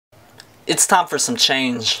It's time for some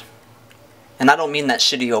change. And I don't mean that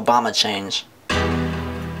shitty Obama change.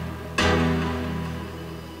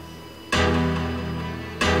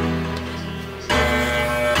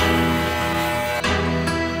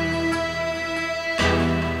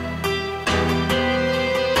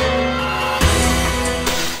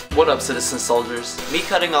 What up, citizen soldiers? Me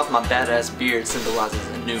cutting off my badass beard symbolizes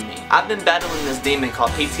a new me. I've been battling this demon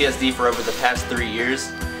called PTSD for over the past 3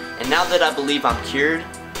 years, and now that I believe I'm cured,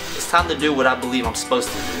 it's time to do what I believe I'm supposed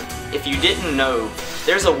to do. If you didn't know,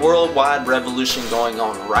 there's a worldwide revolution going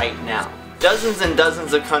on right now. Dozens and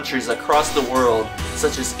dozens of countries across the world,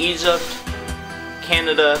 such as Egypt,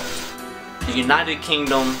 Canada, the United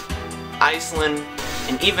Kingdom, Iceland,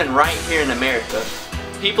 and even right here in America,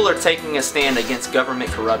 people are taking a stand against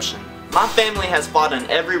government corruption. My family has fought in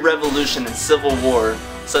every revolution and civil war,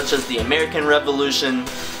 such as the American Revolution,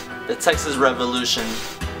 the Texas Revolution,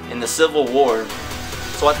 and the Civil War.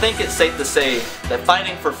 So I think it's safe to say that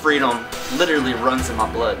fighting for freedom literally runs in my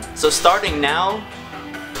blood. So starting now,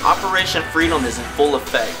 Operation Freedom is in full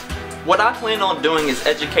effect. What I plan on doing is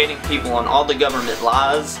educating people on all the government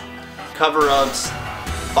lies, cover-ups,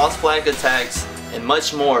 false flag attacks, and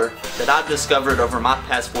much more that I've discovered over my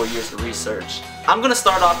past 4 years of research. I'm going to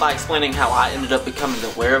start off by explaining how I ended up becoming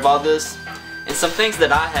aware of all this, and some things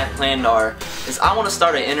that I have planned is I want to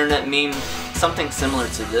start an internet meme, something similar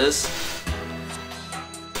to this.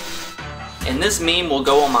 And this meme will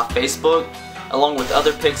go on my Facebook, along with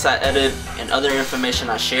other pics I edit and other information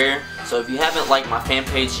I share. So if you haven't liked my fan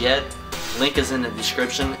page yet, link is in the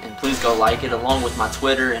description, and please go like it, along with my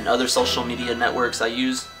Twitter and other social media networks I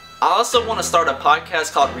use. I also want to start a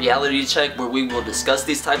podcast called Reality Check where we will discuss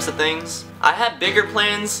these types of things. I have bigger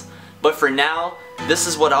plans, but for now, this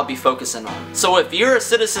is what I'll be focusing on. So if you're a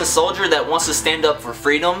citizen soldier that wants to stand up for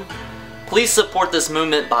freedom, please support this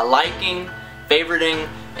movement by liking, favoriting,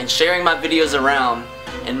 and sharing my videos around,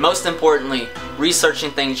 and most importantly, researching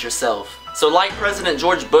things yourself. So like President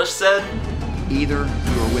George Bush said, either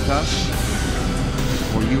you are with us,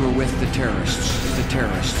 or you are with the terrorists, the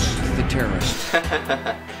terrorists, the terrorists.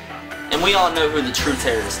 And we all know who the true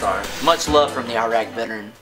terrorists are. Much love from the Iraq veteran.